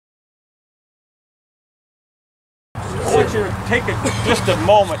want you to take just a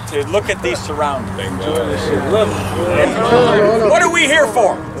moment to look at these surroundings. What are we here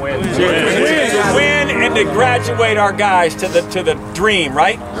for? Win. To win and to graduate our guys to the dream,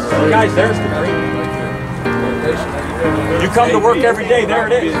 right? Guys, there's the dream. You come to work every day, there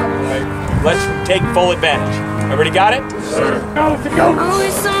it is. Let's take full advantage. Everybody got it? Sure. Go. I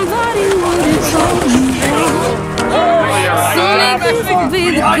wish somebody would have told me.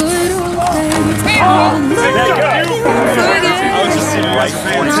 Be the good old days. I was just sitting right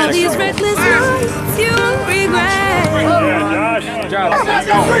All these reckless nights you regret.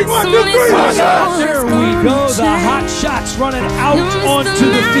 There we go. The Hotshots running out onto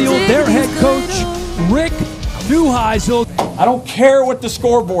the field. Their head coach, Rick Neuheisel. I don't care what the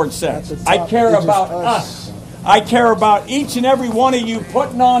scoreboard says. I care about us. I care about each and every one of you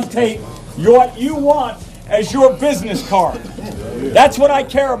putting on tape what you want as your business card. That's what I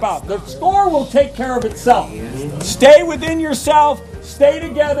care about. The score will take care of itself. Stay within yourself, stay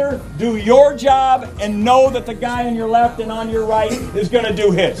together, do your job, and know that the guy on your left and on your right is going to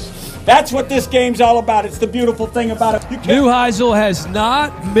do his. That's what this game's all about. It's the beautiful thing about it. Neuheisel has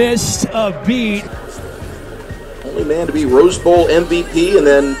not missed a beat. Only man to be Rose Bowl MVP and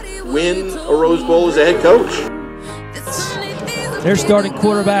then win a Rose Bowl as a head coach. Their starting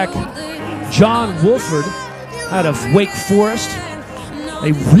quarterback, John Wolford, out of Wake Forest.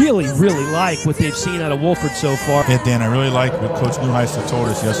 They really like what they've seen out of Wolford so far. Yeah, Dan, I really like what Coach Neuheisel told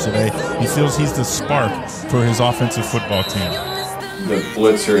us yesterday. He feels he's the spark for his offensive football team. The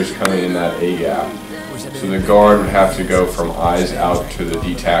blitzer is coming in that A-gap. So the guard would have to go from eyes out to the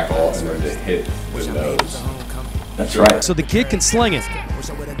D-tackle and then to hit the nose. That's right. So the kid can sling it.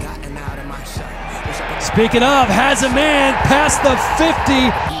 Speaking of, has a man past the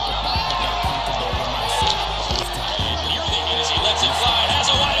 50.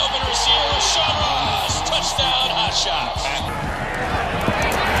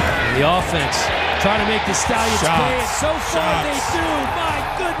 The offense trying to make the Stallions pay, and so far they do. My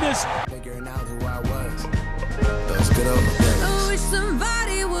goodness. Figuring out who I was. Those good old days. I wish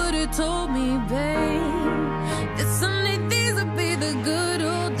somebody would have told me, babe, that someday these would be the good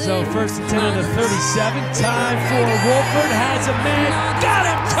old days. So first and 10 on the 37. Time for Wolford. Has a man. Got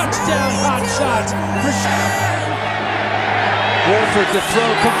him. Touchdown. Hotshots. Wolford to throw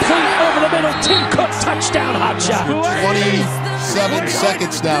complete over the middle. Tim Cook touchdown. Hotshot. 27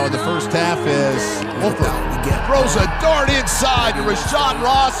 seconds now in the first half as Wolford throws a dart inside to Rashawn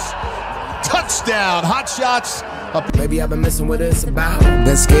Ross. Touchdown. Hotshots. Maybe I've been missing what it's about.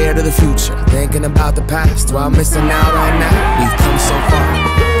 Been scared of the future, thinking about the past while missing out on that. We've come so far.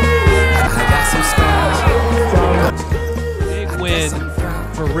 I got some scars. Big win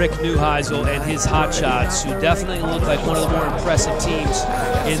for Rick Neuheisel and his Hotshots, who definitely look like one of the more impressive teams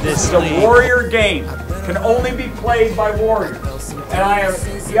in this league. The Warrior game can only be played by Warriors. And I am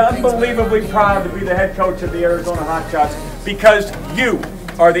unbelievably proud to be the head coach of the Arizona Hotshots because you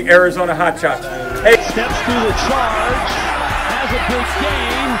are the Arizona Hotshots. Hey. Steps through the charge, has a big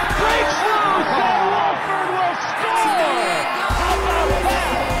gain, breaks through, Wolford will score!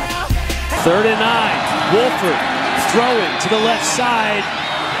 3rd and 9, Wolford throwing to the left side,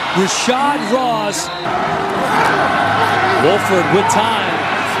 Rashad Ross. Wolford with time,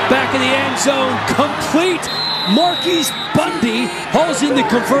 back in the end zone, complete. Marquise Bundy hauls in the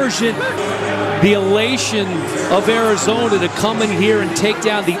conversion. The elation of Arizona to come in here and take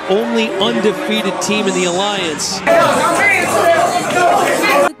down the only undefeated team in the Alliance.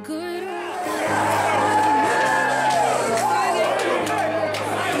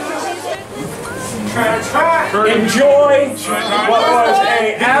 Enjoy what was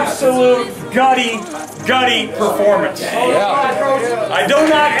an absolute gutty performance. I do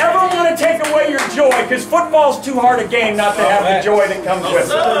not ever want to take away your joy because football's too hard a game not to have the joy that comes with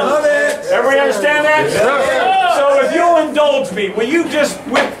it. Everybody understand that? So if you'll indulge me, will you just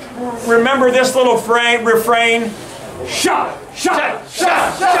remember this little refrain? Shot, shot,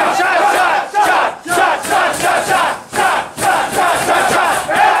 shot, shot, shot, shot, shot, shot, shot, shot, shot.